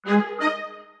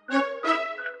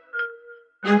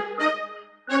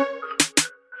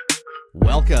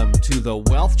Welcome to the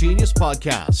Wealth Genius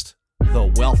Podcast.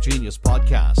 The Wealth Genius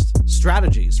Podcast.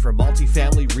 Strategies for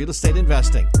multifamily real estate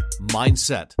investing,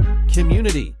 mindset,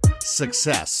 community,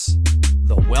 success.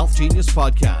 The Wealth Genius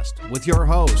Podcast with your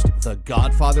host, the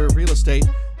godfather of real estate,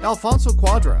 Alfonso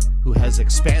Quadra, who has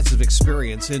expansive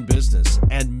experience in business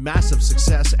and massive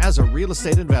success as a real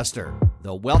estate investor.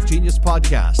 The Wealth Genius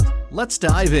Podcast. Let's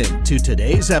dive into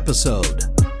today's episode.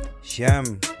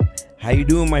 Shyam, how you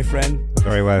doing, my friend?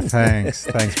 Very well, thanks.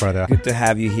 Thanks, brother. Good to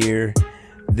have you here.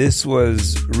 This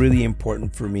was really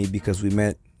important for me because we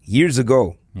met years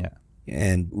ago. Yeah.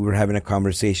 And we were having a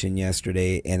conversation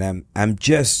yesterday, and I'm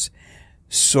just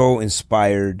so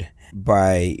inspired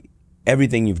by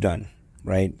everything you've done,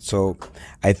 right? So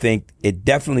I think it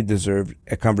definitely deserved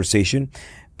a conversation,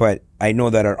 but I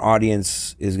know that our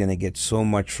audience is going to get so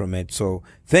much from it. So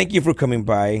thank you for coming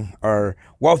by our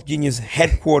Wealth Genius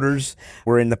headquarters.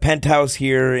 We're in the penthouse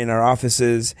here in our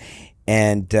offices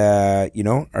and,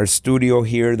 our studio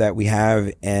here that we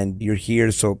have, and you're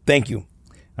here. So thank you.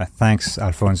 Thanks,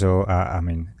 Alfonso.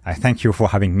 I thank you for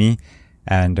having me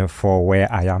and for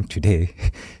where I am today.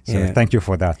 So Thank you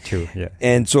for that too. Yeah.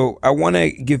 And so I want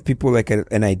to give people like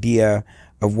an idea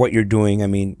of what you're doing. I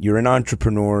mean, you're an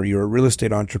entrepreneur, you're a real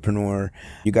estate entrepreneur.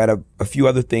 You got a few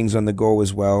other things on the go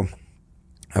as well.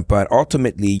 But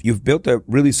ultimately, you've built a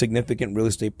really significant real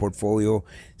estate portfolio,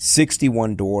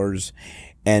 61 doors.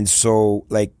 And so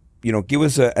give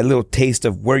us a little taste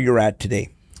of where you're at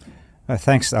today.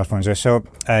 Thanks, Alfonso. So,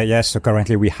 so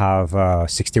currently we have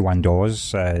 61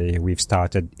 doors. We've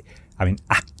started,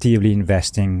 actively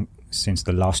investing since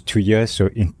the last 2 years, so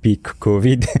in peak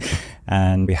COVID.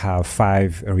 And we have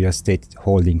 5 real estate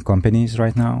holding companies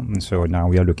right now. And so now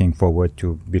we are looking forward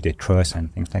to build a trust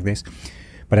and things like this.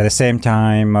 But at the same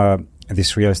time,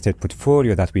 this real estate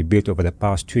portfolio that we built over the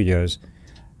past 2 years,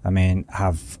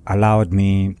 have allowed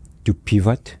me to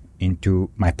pivot into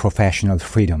my professional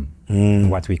freedom.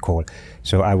 What we call.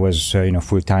 So I was,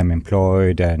 full-time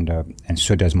employed, and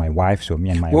so does my wife. So me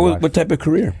and my wife. What type of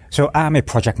career? So I'm a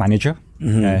project manager.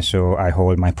 Mm-hmm. So I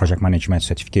hold my project management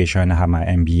certification. I have my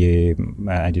MBA.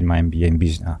 I did my MBA in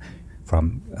business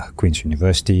from Queen's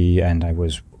University, and I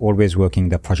was always working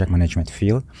the project management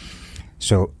field.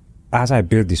 So as I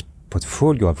built this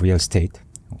portfolio of real estate,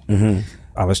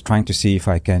 I was trying to see if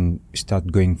I can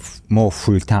start going more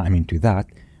full-time into that,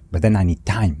 but then I need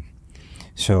time.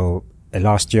 So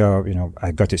last year,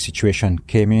 I got a situation,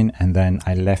 came in, and then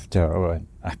I left, I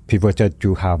pivoted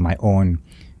to have my own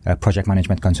project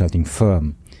management consulting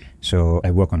firm. So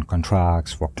I work on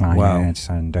contracts for clients.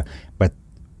 Wow. But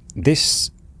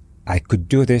I could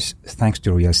do this thanks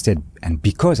to real estate and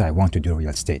because I want to do real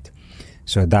estate.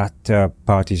 So that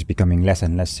part is becoming less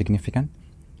and less significant.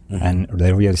 Mm-hmm. And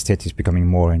the real estate is becoming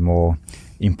more and more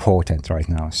important right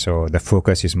now. So the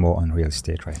focus is more on real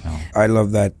estate right now. I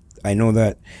love that. I know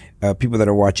that people that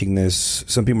are watching this,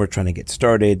 some people are trying to get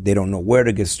started. They don't know where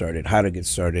to get started, how to get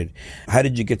started. How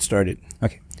did you get started?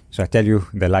 Okay, so I'll tell you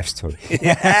the life story.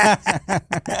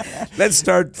 Let's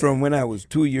start from when I was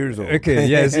 2 years old. Okay,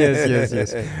 yes.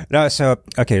 No,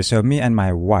 so me and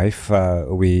my wife,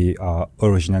 we are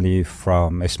originally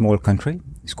from a small country.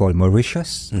 It's called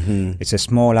Mauritius. Mm-hmm. It's a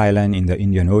small island in the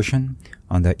Indian Ocean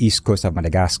on the east coast of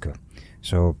Madagascar.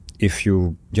 So if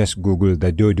you just Google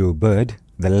the dodo bird,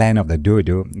 the land of the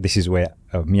dodo, this is where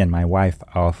me and my wife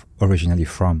are originally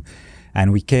from.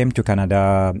 And we came to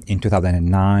Canada in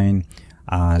 2009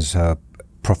 as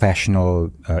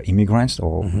professional immigrants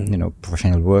or,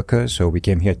 professional workers. So we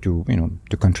came here to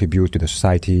contribute to the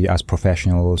society as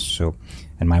professionals. So,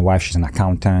 and my wife, she's an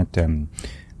accountant, and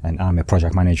I'm a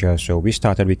project manager. So we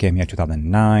came here in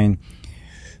 2009.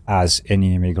 As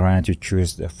any immigrant, you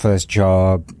choose the first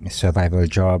job, survival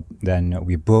job. Then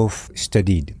we both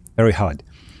studied very hard.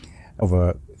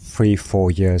 Over 3,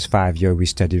 4 years, 5 years, we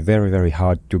studied very, very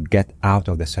hard to get out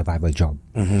of the survival job.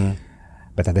 Mm-hmm.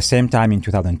 But at the same time, in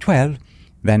 2012,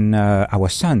 then our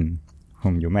son,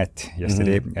 whom you met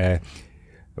yesterday,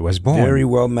 was born. Very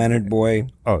well-mannered boy.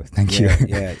 Oh, thank you.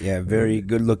 Yeah. Very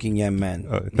good-looking young man.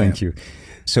 Oh, thank you.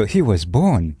 So he was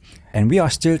born, and we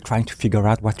are still trying to figure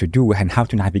out what to do and how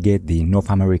to navigate the North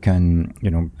American,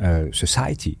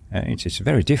 society. It's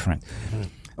very different. Mm-hmm.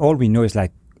 All we know is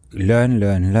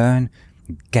learn,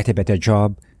 get a better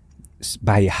job,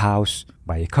 buy a house,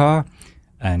 buy a car,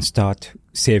 and start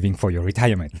saving for your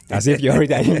retirement. As if you're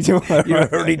retiring tomorrow.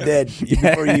 You're already dead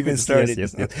before you even started.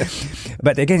 Yes.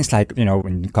 But again, it's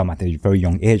when you come at a very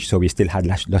young age, so we still had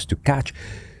lots to catch.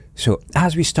 So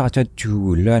as we started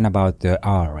to learn about the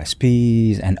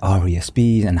RRSPs and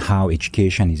RESPs and how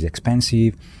education is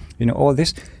expensive, all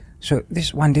this. So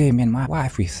this one day, me and my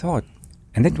wife, we thought,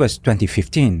 And that was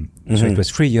 2015. So it was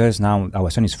 3 years now. Our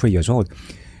son is 3 years old.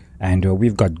 And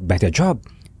we've got better job.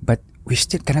 But we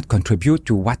still cannot contribute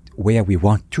to where we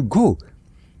want to go.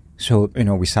 So,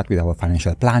 we sat with our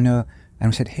financial planner and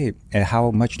we said, hey,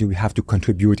 how much do we have to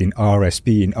contribute in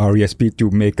RSP, in RESP to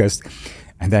make us?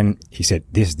 And then he said,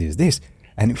 this.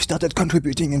 And we started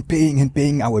contributing and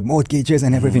paying our mortgages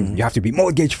and everything. You have to be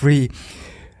mortgage free.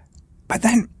 But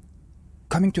then,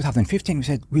 coming 2015, we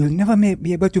said, we'll never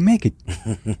be able to make it.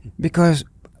 Because,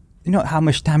 how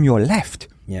much time you're left.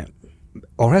 Yeah.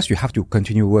 Or else you have to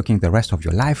continue working the rest of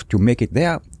your life to make it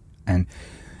there. And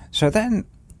so then,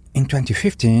 in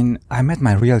 2015, I met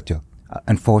my realtor.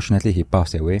 Unfortunately, he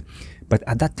passed away. But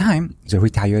at that time, he's a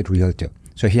retired realtor.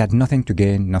 So he had nothing to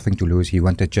gain, nothing to lose. He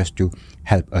wanted just to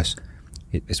help us.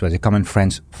 This was a common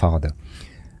friend's father.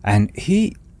 And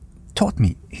he taught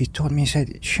me, he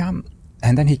said, Shyam,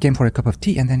 and then he came for a cup of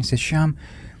tea, and then he said, Shyam,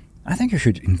 I think you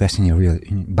should invest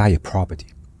buy a property.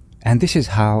 And this is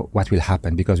what will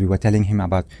happen, because we were telling him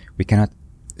about we cannot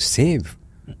save,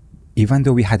 even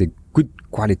though we had a good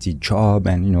quality job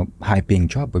and, high paying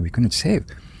job, but we couldn't save.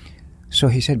 So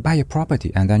he said, buy a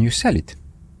property and then you sell it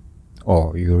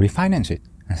or you refinance it.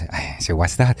 I said,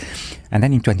 what's that? And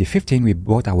then in 2015, we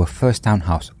bought our first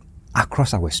townhouse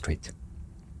across our street.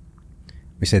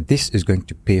 We said, this is going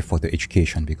to pay for the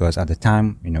education, because at the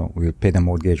time, we would pay the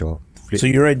mortgage or flip. So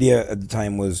your idea at the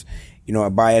time was,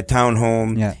 buy a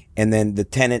townhome, and then the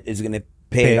tenant is going to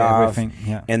pay it off,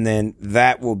 and then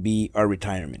that will be our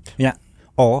retirement. Yeah.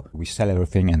 Or we sell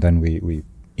everything and then we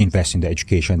invest in the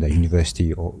education, the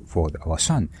university for our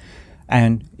son.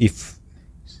 And if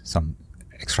some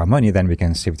extra money, then we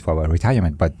can save it for our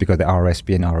retirement. But because the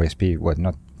RSP were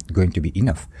not going to be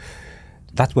enough.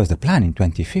 That was the plan in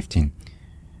 2015.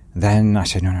 Then I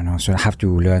said, no. So I have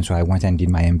to learn. So I went and did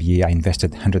my MBA. I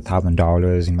invested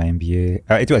 $100,000 in my MBA.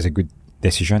 It was a good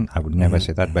decision. I would never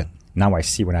say that. But now I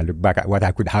see, when I look back at what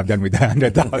I could have done with the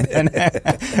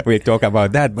 100,000. We talk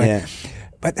about that.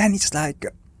 But then it's like,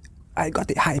 I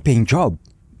got a high-paying job.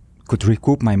 Could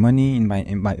recoup my money in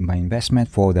my investment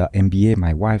for the MBA.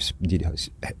 My wife did her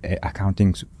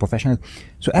accounting professional.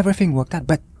 So everything worked out.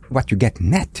 But what you get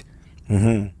net,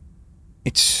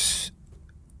 it's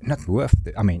not worth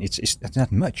it. I mean, it's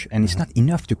not much, and it's not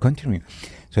enough to continue.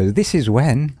 So this is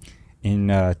when, in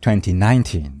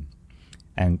 2019,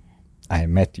 and I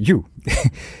met you,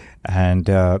 and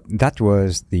that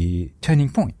was the turning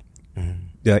point.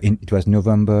 It was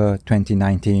November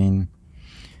 2019.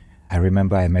 I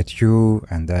remember I met you,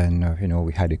 and then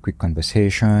we had a quick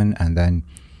conversation, and then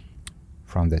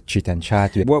from the chit and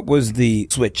chat. What was the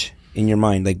switch in your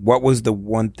mind? Like, what was the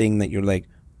one thing that you're like,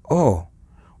 oh?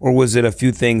 Or was it a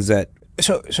few things that...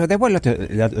 So there were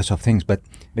lots of things, but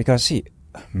because, see,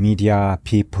 media,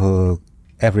 people,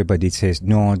 everybody says,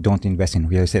 no, don't invest in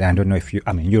real estate. I don't know if you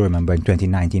remember in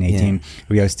 2019, 18,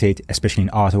 real estate, especially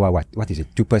in Ottawa, what is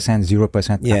it, 2%,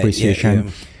 0%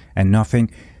 appreciation and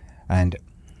nothing. And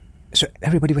so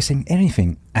everybody was saying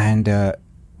anything. And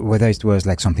whether it was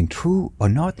like something true or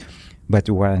not, but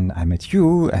when I met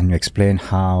you and you explained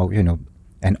how,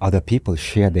 and other people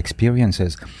shared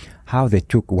experiences, how they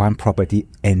took one property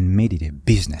and made it a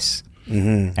business.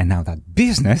 And now that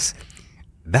business,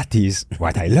 that is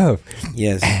what I love.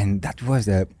 Yes. And that was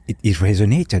it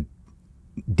resonated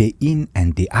day in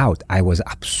and day out. I was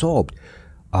absorbed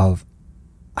of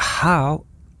how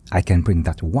I can bring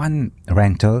that one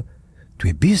rental to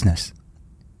a business.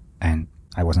 And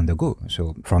I was on the go.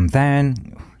 So from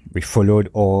then, we followed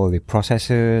all the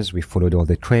processes, we followed all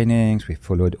the trainings, we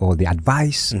followed all the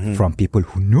advice from people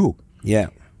who know. Yeah.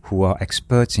 Who are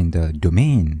experts in the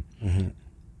domain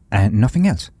and nothing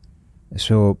else.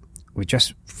 So we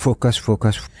just focus.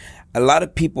 A lot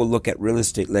of people look at real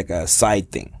estate like a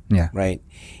side thing, right?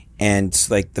 And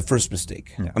it's like the first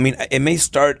mistake. Yeah. I mean, it may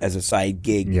start as a side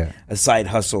gig, a side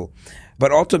hustle,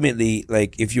 but ultimately,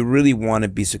 like, if you really want to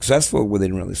be successful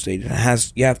within real estate,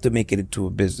 you have to make it into a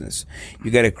business.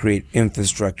 You got to create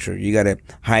infrastructure. You got to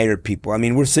hire people. I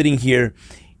mean, we're sitting here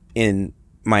in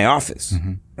my office,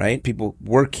 right? People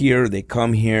work here, they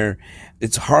come here.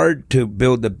 It's hard to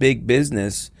build a big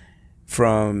business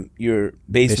from your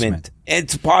basement.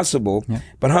 It's possible,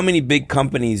 but how many big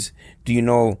companies do you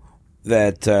know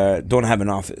that don't have an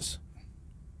office?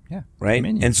 Yeah, right.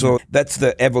 And so that's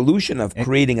the evolution of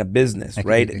creating a business,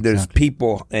 right? Exactly. There's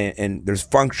people and there's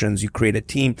functions. You create a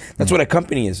team. That's what a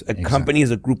company is. A company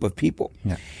is a group of people.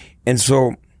 Yeah. And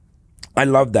so I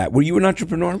love that. Were you an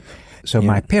entrepreneur? So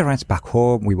my parents back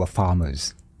home, we were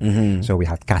farmers. So we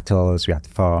had cattle, we had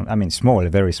farm. I mean, small,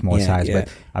 very small size. But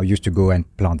I used to go and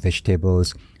plant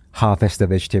vegetables, harvest the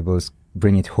vegetables,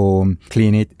 bring it home,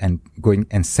 clean it, and going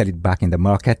and sell it back in the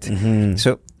market.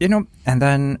 So, and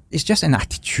then it's just an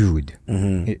attitude.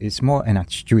 It's more an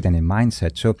attitude and a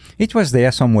mindset. So it was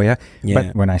there somewhere. Yeah.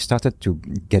 But when I started to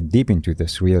get deep into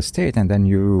this real estate, and then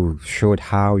you showed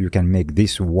how you can make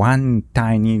this one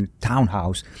tiny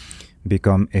townhouse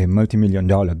become a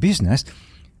multi-million-dollar business,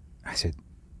 I said,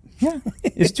 yeah,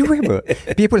 it's doable.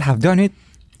 People have done it.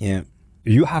 Yeah.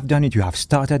 You have done it. You have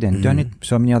started and done it.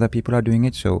 So many other people are doing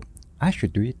it. So I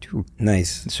should do it too.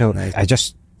 Nice. So nice. I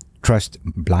just trust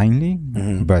blindly,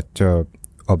 but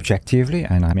objectively.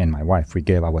 And I mean, my wife, we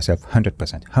gave ourselves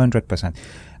 100%.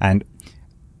 And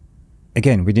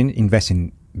again, we didn't invest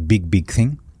in big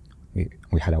thing.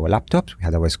 We had our laptops, we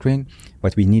had our screen,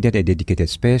 but we needed a dedicated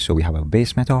space. So we have a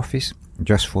basement office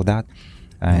just for that.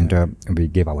 And we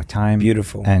gave our time.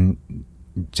 Beautiful. And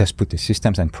just put the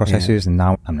systems and processes. And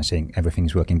now I'm not saying everything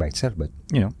is working by itself, but,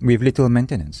 with little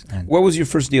maintenance. And what was your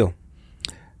first deal?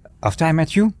 after I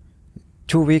met you,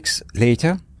 2 weeks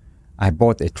later, I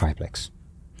bought a triplex.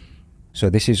 So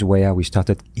this is where we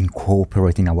started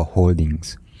incorporating our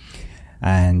holdings.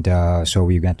 And so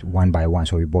we went one by one.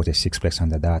 So we bought a sixplex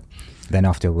under that. Then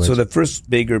afterwards... So the first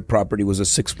bigger property was a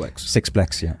sixplex?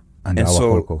 Sixplex, yeah. Under and our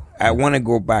so holdco. I want to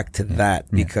go back to that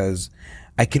because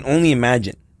I can only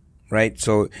imagine, right?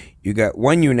 So you got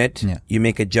one unit, you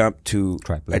make a jump to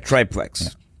a triplex. Yeah.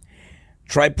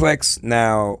 Triplex,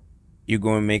 now you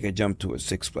go and make a jump to a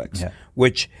sixplex,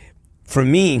 which for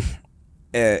me,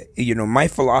 my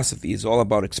philosophy is all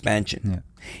about expansion. Yeah.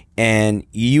 And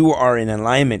you are in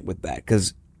alignment with that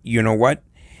because you know what?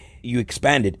 You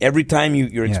expanded. Every time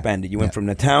you're expanded. You went from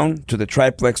the town to the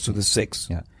triplex to the six.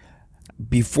 Yeah.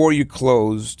 Before you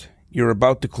closed, you're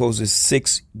about to close a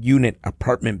 6-unit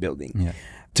apartment building. Yeah.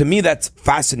 To me, that's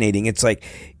fascinating. It's like,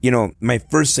 my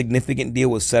first significant deal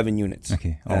was 7 units.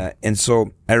 Okay. And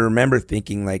so I remember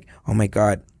thinking like, oh my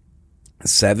God,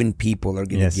 7 people are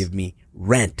going to give me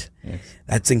rent. Yes.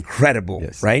 That's incredible,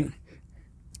 right?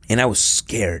 And I was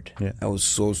scared. Yeah. I was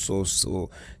so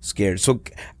scared. So,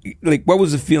 like, what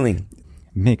was the feeling?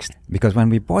 Mixed. Because when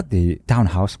we bought the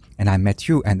townhouse and I met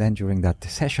you, and then during that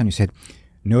session, you said,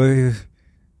 no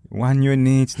 1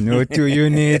 unit, no 2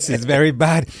 units, it's very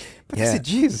bad. But I said,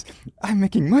 geez, I'm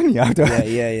making money out of it.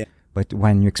 Yeah. But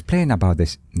when you explain about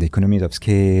this, the economies of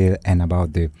scale and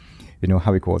about the,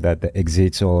 how we call that, the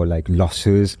exits or like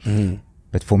losses. Mm-hmm.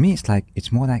 But for me,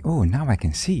 it's more like, oh, now I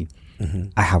can see.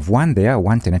 Mm-hmm. I have one there.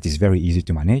 One tenant is very easy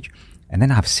to manage. And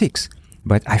then I have 6.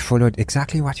 But I followed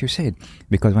exactly what you said.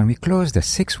 Because when we closed the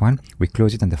 6th one, we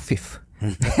closed it on the 5th.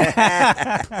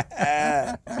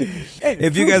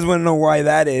 If you guys want to know why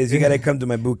that is, you got to come to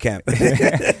my boot camp.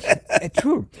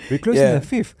 True. We closed on the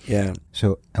 5th. Yeah.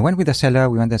 So I went with the seller.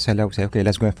 We said, okay,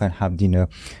 let's go and have dinner.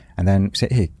 And then say,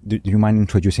 hey, do you mind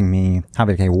introducing me? Have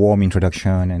like a warm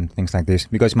introduction and things like this.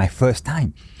 Because it's my first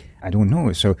time. I don't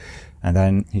know. So, and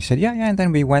then he said, yeah. And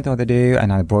then we went the other day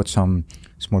and I brought some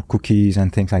small cookies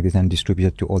and things like this and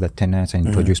distributed to all the tenants and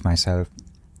introduced myself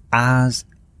as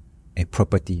a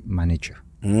property manager.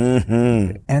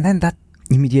 Mm-hmm. And then that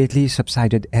immediately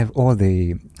subsided all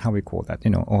the, how we call that,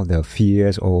 all the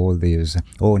fears, all these,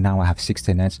 now I have 6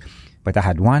 tenants, but I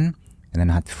had 1 and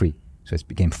then I had 3. So it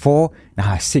became 4, now I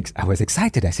have 6. I was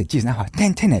excited. I said, geez, now I have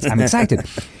 10 tenants. I'm excited.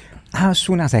 As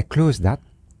soon as I closed that,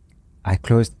 I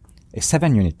closed a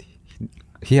 7-unit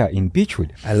here in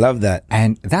Beechwood. I love that.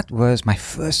 And that was my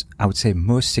first, I would say,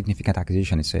 most significant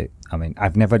acquisition.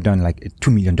 I've never done like a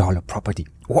 $2 million property.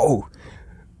 Whoa.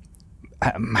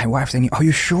 My wife saying, are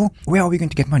you sure? Where are we going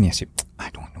to get money? I said, I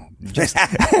don't know. Just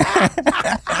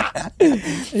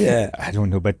I don't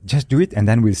know, but just do it and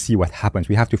then we'll see what happens.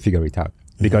 We have to figure it out.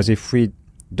 Because if we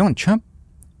don't jump,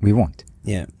 we won't.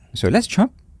 Yeah. So let's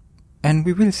jump. And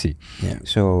we will see. Yeah.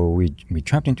 So we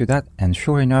jumped into that, and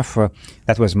sure enough,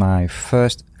 that was my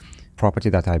first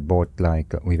property that I bought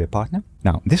with a partner.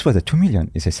 Now this was a 2 million.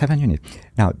 It's a 7-unit.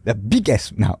 Now the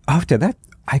biggest. Now after that,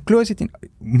 I closed it in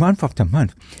month after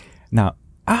month. Now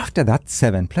after that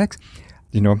 7-plex,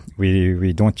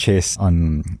 we don't chase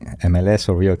on MLS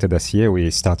or Realtor this year. We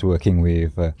start working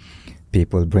with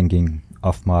people bringing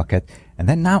off market, and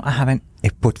then now I have a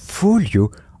portfolio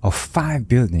of 5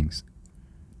 buildings.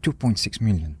 2.6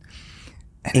 million.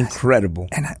 And incredible.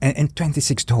 And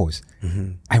 26 doors.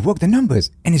 Mm-hmm. I work the numbers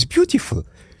and it's beautiful.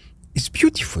 It's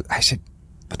beautiful. I said,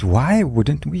 but why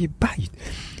wouldn't we buy it?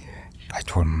 I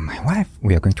told my wife,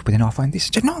 we are going to put an offer on this.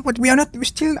 She said, no, but we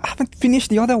still haven't finished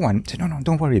the other one. I said, no,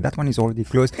 don't worry. That one is already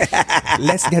closed.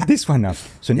 Let's get this one up.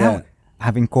 So now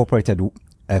I've incorporated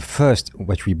first,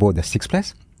 which we bought the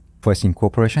 6-plex, first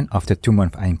incorporation. After 2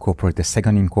 months, I incorporate the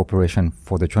second incorporation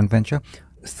for the joint venture.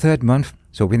 3rd month,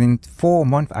 So within 4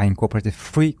 months, I incorporated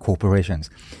 3 corporations.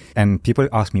 And people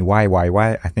ask me why.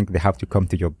 I think they have to come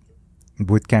to your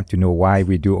boot camp to know why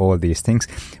we do all these things,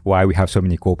 why we have so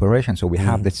many corporations. So we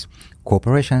have these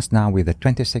corporations now with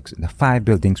the 5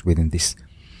 buildings within this.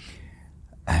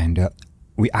 And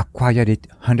we acquired it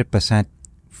 100%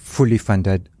 fully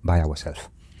funded by ourselves.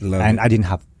 And I didn't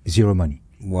have zero money.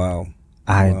 Wow.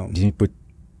 I didn't put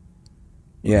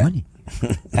money.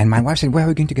 And my wife said, where are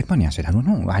we going to get money? I said, I don't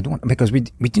know. Because we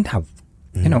didn't have,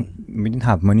 we didn't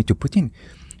have money to put in.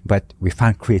 But we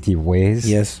found creative ways.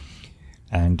 Yes.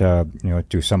 And,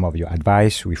 to some of your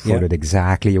advice, we followed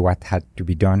exactly what had to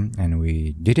be done. And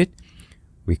we did it.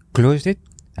 We closed it.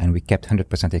 And we kept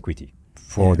 100% equity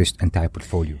for this entire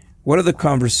portfolio. What are the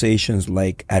conversations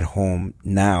like at home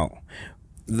now?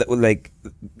 Like,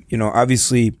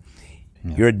 obviously,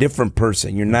 you're a different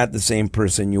person. You're not the same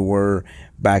person you were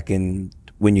back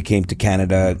when you came to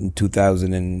Canada in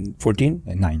 2014?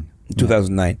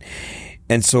 2009.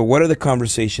 And so what are the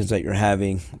conversations that you're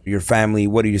having? Your family,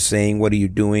 what are you saying? What are you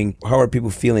doing? How are people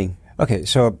feeling? Okay,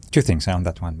 so 2 things on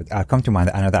that one. But I'll come to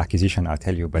another acquisition, I'll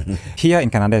tell you. But here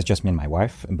in Canada, it's just me and my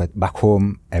wife. But back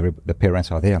home, the parents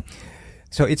are there.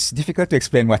 So it's difficult to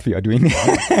explain what we are doing.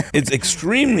 It's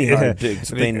extremely hard to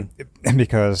explain.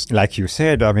 Because, like you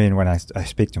said, I mean, when I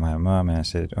speak to my mom and I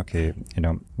said, okay,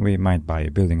 we might buy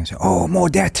a building. I say, oh, more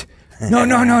debt. No.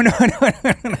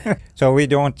 So we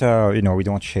don't, we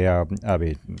don't share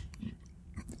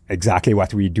exactly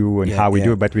what we do and how we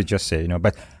do, but we just say,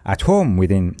 but at home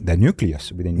within the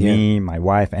nucleus, within me, my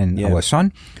wife, and our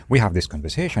son, we have this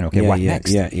conversation. Okay, what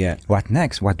next? What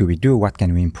next? What do we do? What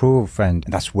can we improve? And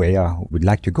that's where we'd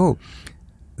like to go.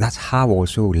 That's how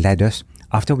also led us,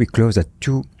 after we closed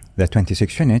the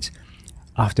 26 units,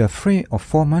 after 3 or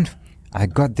 4 months, I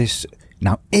got this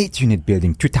now 8-unit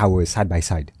building, 2 towers side by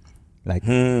side. Like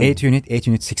 8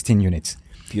 units, 16 units.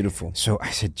 Beautiful. So I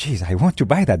said, geez, I want to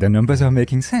buy that. The numbers are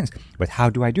making sense. But how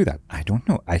do I do that? I don't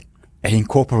know. I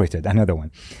incorporated another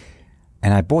one.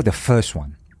 And I bought the first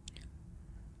one.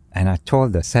 And I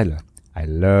told the seller, I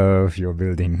love your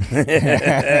building.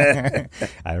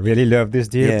 I really love this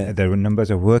deal. Yeah. The numbers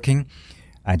are working.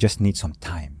 I just need some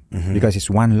time. Because it's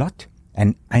one lot.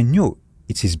 And I know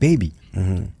it's his baby.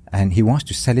 And he wants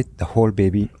to sell it, the whole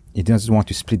baby. He doesn't want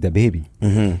to split the baby.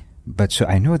 But so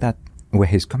I know that where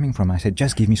he's coming from. I said,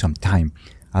 just give me some time.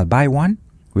 I'll buy one,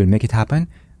 we'll make it happen,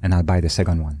 and I'll buy the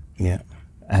second one. Yeah.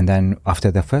 And then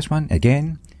after the first one,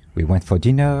 again, we went for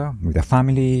dinner with the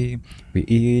family, we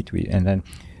eat, and then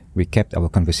we kept our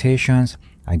conversations.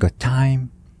 I got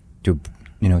time to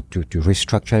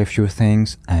restructure a few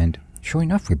things, and sure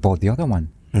enough, we bought the other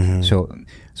one. So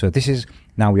this is,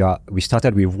 now we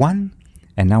started with one,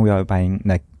 and now we are buying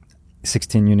like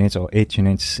 16 units or 8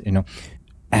 units,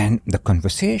 And the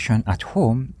conversation at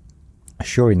home,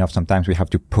 sure enough, sometimes we have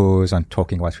to pause on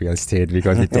talking about real estate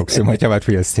because we talk so much about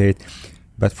real estate.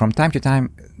 But from time to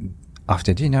time,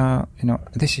 after dinner,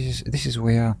 this is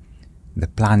where the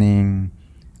planning,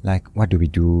 like what do we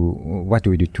do? What do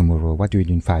we do tomorrow? What do we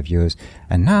do in 5 years?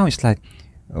 And now it's like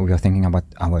we are thinking about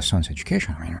our son's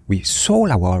education. I mean, we sold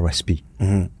our RSP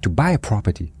to buy a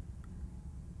property.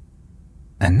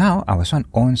 And now our son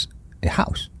owns a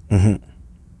house.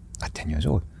 At 10 years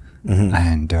old.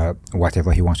 And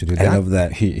whatever he wants to do, I love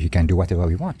that. He can do whatever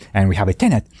we want. And we have a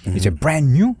tenant. It's a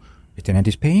brand new. The tenant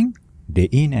is paying day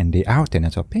in and day out.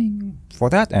 Tenants are paying for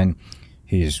that. And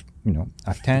he's,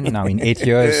 at 10, now in 8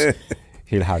 years,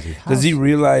 he'll have his house. Does he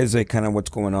realize kind of what's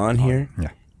going on here?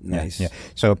 Yeah. Nice. Yeah.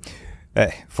 So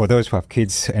for those who have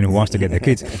kids and who wants to get their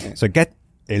kids, so get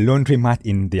a laundromat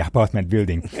in the apartment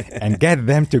building and get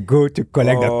them to go to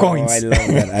collect the coins.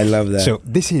 I love that. So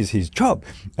this is his job.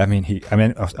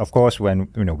 Of course, when,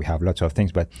 we have lots of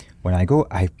things, but when I go,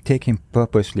 I take him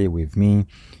purposely with me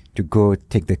to go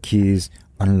take the keys,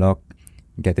 unlock,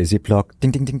 get a Ziploc,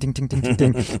 ting, ting, ting, ting, ting, ting, ting,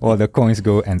 ting. All the coins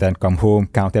go, and then come home,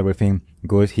 count everything.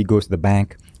 He goes to the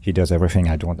bank. He does everything.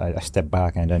 I step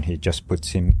back, and then he just puts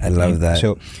him. I love that.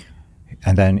 So,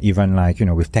 and then even like,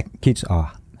 with tech, kids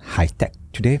are high tech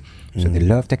today. So they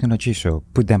love technology. So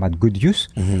put them at good use.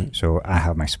 So I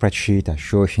have my spreadsheet. I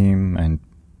show him and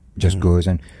just goes.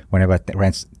 And whenever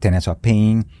tenants are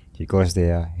paying, he goes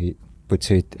there, he puts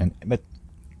it. But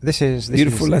this is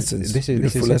beautiful lessons. This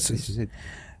is it.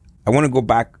 I want to go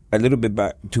back a little bit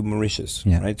back to Mauritius,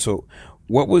 right? So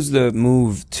what was the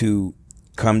move to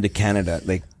come to Canada?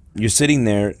 Like, you're sitting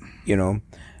there, you're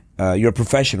a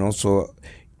professional. So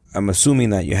I'm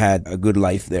assuming that you had a good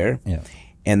life there. Yeah.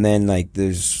 And then like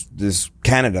there's this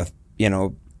Canada,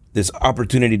 this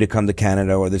opportunity to come to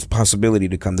Canada, or this possibility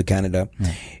to come to Canada.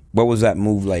 Yeah. What was that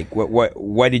move like?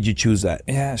 Why did you choose that?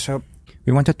 Yeah, so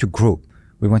we wanted to grow.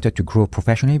 We wanted to grow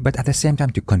professionally, but at the same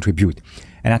time to contribute.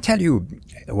 And I tell you,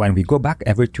 when we go back,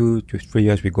 every 2 to 3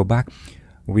 years we go back,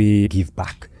 we give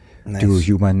back to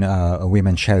human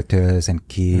women shelters and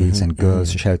kids and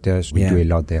girls shelters. We do a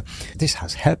lot there. This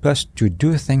has helped us to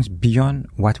do things beyond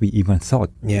what we even thought.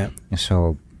 Yeah.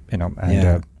 So, and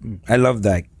I love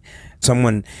that.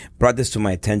 Someone brought this to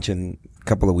my attention a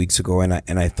couple of weeks ago, and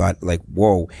I thought, like,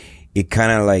 whoa, it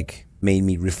kind of like made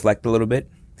me reflect a little bit.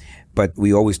 But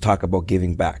we always talk about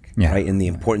giving back, right? And the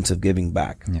importance of giving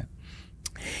back. Yeah.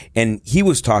 And he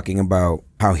was talking about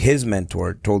how his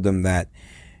mentor told him that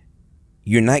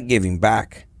you're not giving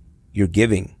back, you're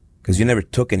giving, because you never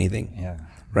took anything. Yeah.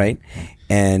 Right?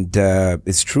 And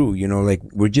it's true, like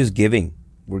we're just giving.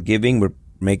 We're giving, we're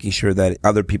making sure that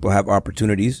other people have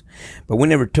opportunities, but we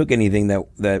never took anything that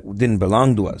didn't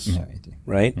belong to us. Yeah,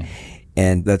 right? Yeah.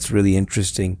 And that's really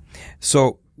interesting.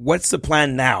 So what's the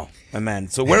plan now, my man?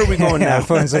 So where are we going now?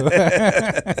 Alfonso.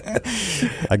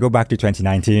 I go back to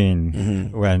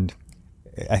 2019 when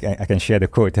I can share the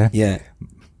quote. Yeah.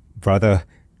 Brother,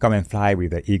 come and fly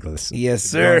with the eagles. Yes,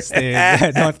 sir.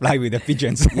 Don't fly with the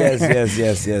pigeons.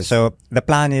 Yes. So the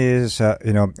plan is,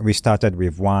 we started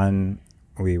with 1,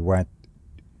 we went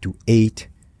to 8,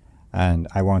 and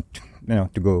I want,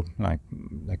 to go like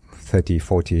 30,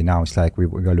 40. Now it's like we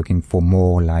are looking for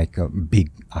more like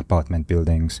big apartment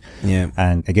buildings. Yeah.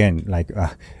 And again, like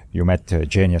you met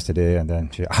Jane yesterday, and then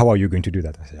she, how are you going to do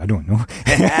that? I said, I don't know.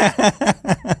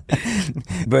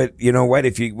 But you know what?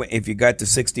 If you got to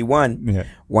 61,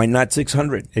 why not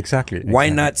 600? Exactly. Why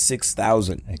not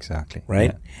 6,000? Exactly.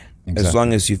 Right? Yeah. Exactly. As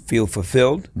long as you feel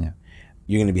fulfilled,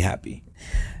 you're going to be happy.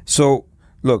 So,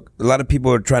 look, a lot of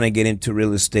people are trying to get into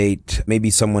real estate. Maybe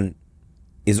someone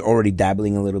is already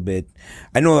dabbling a little bit.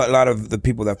 I know a lot of the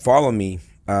people that follow me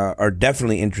are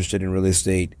definitely interested in real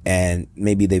estate, and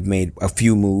maybe they've made a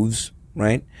few moves,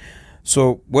 right?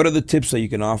 So what are the tips that you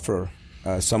can offer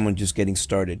someone just getting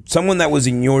started? Someone that was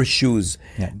in your shoes,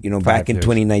 back in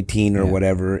 2019 or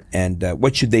whatever, and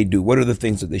what should they do? What are the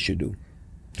things that they should do?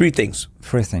 3 things.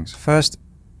 3 things. First,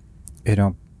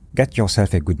 get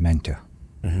yourself a good mentor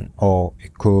or a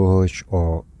coach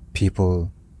or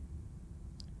people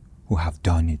who have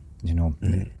done it,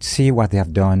 see what they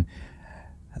have done.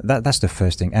 That's the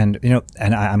first thing. And,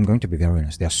 and I'm going to be very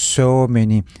honest. There are so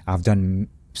many, I've done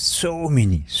so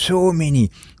many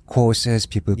courses.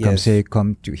 People say,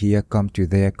 come to here, come to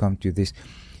there, come to this.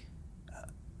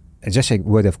 Just a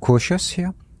word of cautious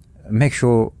here. Make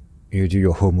sure you do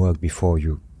your homework before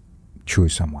you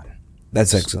choose someone.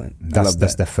 That's excellent.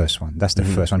 That's the first one. That's the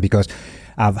first one, because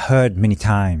I've heard many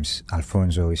times,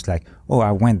 Alfonso, it's like, oh,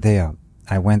 I went there,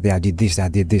 I did this,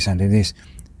 and did this,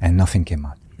 and nothing came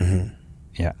out.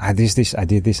 Yeah, I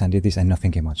did this, and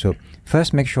nothing came out. So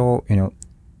first, make sure,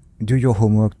 do your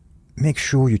homework, make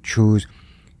sure you choose,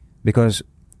 because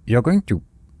you're going to,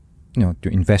 to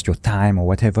invest your time or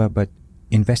whatever, but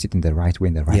invest it in the right way,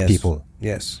 in the right people.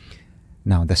 Yes.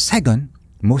 Now, the second,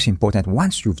 most important,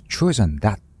 once you've chosen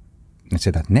that, let's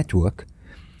say that network,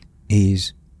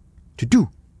 is to do.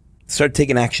 Start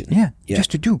taking action. Yeah,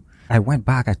 just to do. I went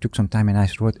back, I took some time, and I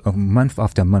wrote a month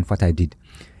after month what I did.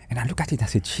 And I look at it, I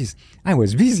said, geez, I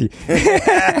was busy.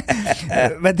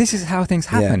 But this is how things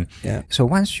happen. Yeah. So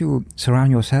once you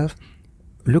surround yourself,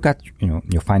 look at,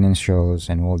 your financials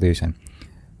and all this,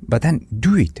 but then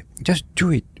do it. Just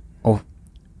do it. Or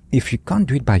if you can't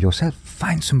do it by yourself,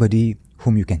 find somebody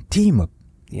whom you can team up.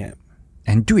 Yeah.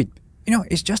 And do it.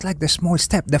 It's just like the small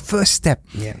step, the first step.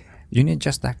 Yeah. You need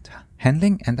just that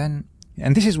handling,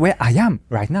 and this is where I am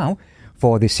right now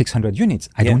for the 600 units.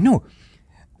 I don't know.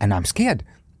 And I'm scared.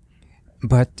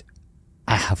 But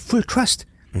I have full trust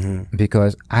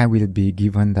because I will be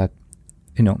given that,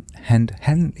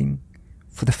 handling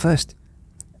for the first.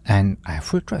 And I have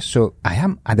full trust. So I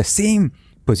am at the same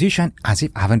position as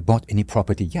if I haven't bought any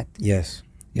property yet. Yes.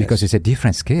 Because it's a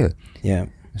different scale. Yeah.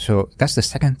 So that's the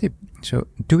second tip. So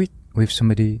do it with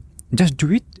somebody. Just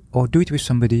do it, or do it with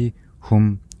somebody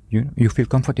whom you feel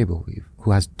comfortable with,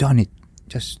 who has done it.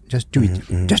 Just do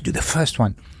it. Just do the first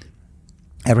one.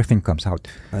 Everything comes out.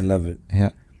 I love it.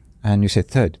 Yeah. And you said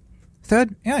third,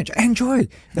 enjoy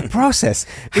the process.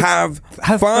 Have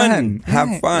fun.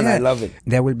 Have fun. I love it.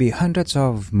 There will be hundreds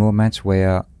of moments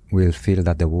where we'll feel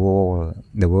that the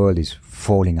world is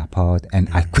falling apart and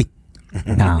I quit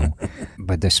now.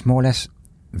 But the smallest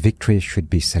victory should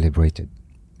be celebrated.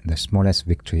 The smallest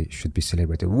victory should be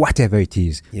celebrated. Whatever it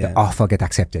is, the offer get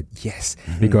accepted. Yes.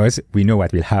 Because we know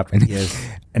what will happen. Yes.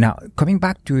 Now, coming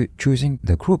back to choosing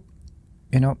the group,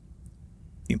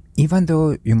 even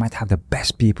though you might have the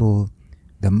best people,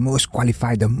 the most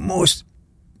qualified, the most,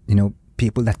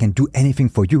 people that can do anything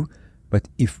for you, But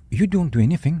if you don't do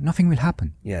anything, nothing will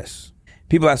happen. Yes.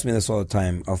 People ask me this all the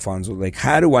time, Alfonso, like,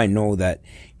 how do I know that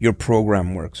your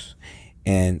program works?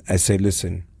 And I say,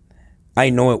 listen, I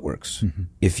know it works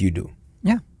if you do.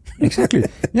 Yeah, exactly.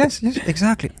 yes,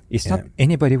 exactly. It's not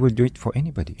anybody will do it for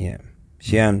anybody. Yeah.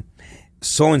 Shyam,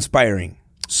 so inspiring.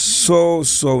 So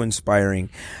inspiring.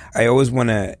 I always want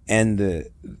to end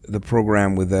the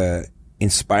program with a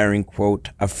inspiring quote,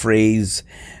 a phrase,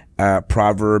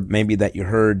 proverb maybe that you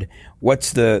heard.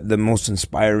 What's the most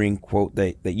inspiring quote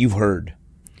that you've heard?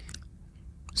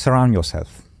 Surround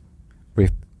yourself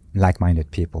with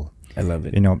like-minded people. I love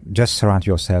it. Just surround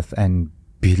yourself and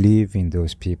believe in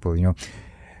those people.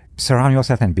 Surround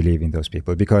yourself and believe in those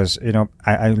people, because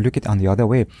I look at it on the other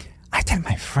way. I tell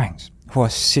my friends who are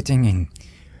sitting in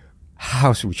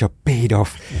house which are paid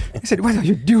off, I said, what are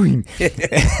you doing?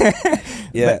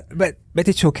 Yeah. But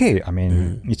it's okay. I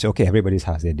mean, it's okay. Everybody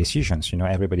has their decisions,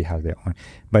 everybody has their own.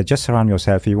 But just surround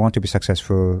yourself. If you want to be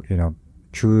successful,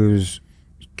 choose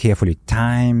carefully.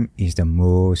 Time is the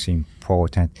most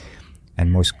important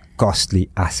and most costly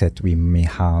asset we may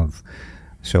have.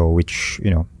 So which,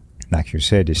 like you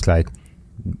said, it's like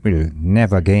we'll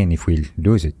never gain if we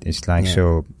lose it. It's like,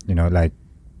 so, like,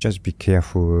 just be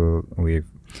careful with,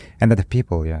 and the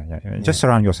people, just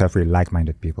surround yourself with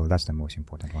like-minded people. That's the most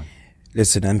important one.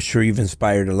 Listen, I'm sure you've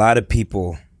inspired a lot of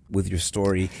people with your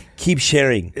story. Keep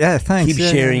sharing. Yeah, thanks. Keep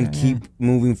sharing. Keep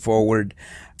moving forward.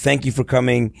 Thank you for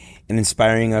coming and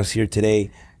inspiring us here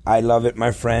today. I love it,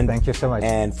 my friend. Thank you so much.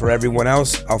 And for everyone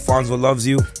else, Alfonso loves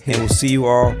you, and we'll see you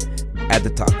all at the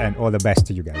top. And all the best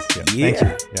to you guys. Thank you.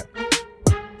 Yeah.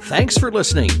 Thanks for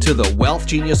listening to the Wealth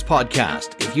Genius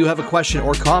Podcast. If you have a question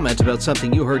or comment about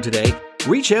something you heard today,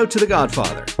 reach out to the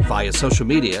Godfather via social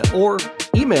media or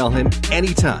email him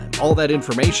anytime. All that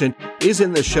information is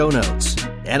in the show notes.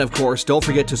 And of course, don't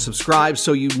forget to subscribe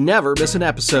so you never miss an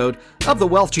episode of the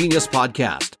Wealth Genius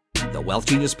Podcast. The Wealth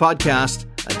Genius Podcast.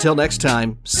 Until next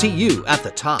time, see you at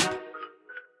the top.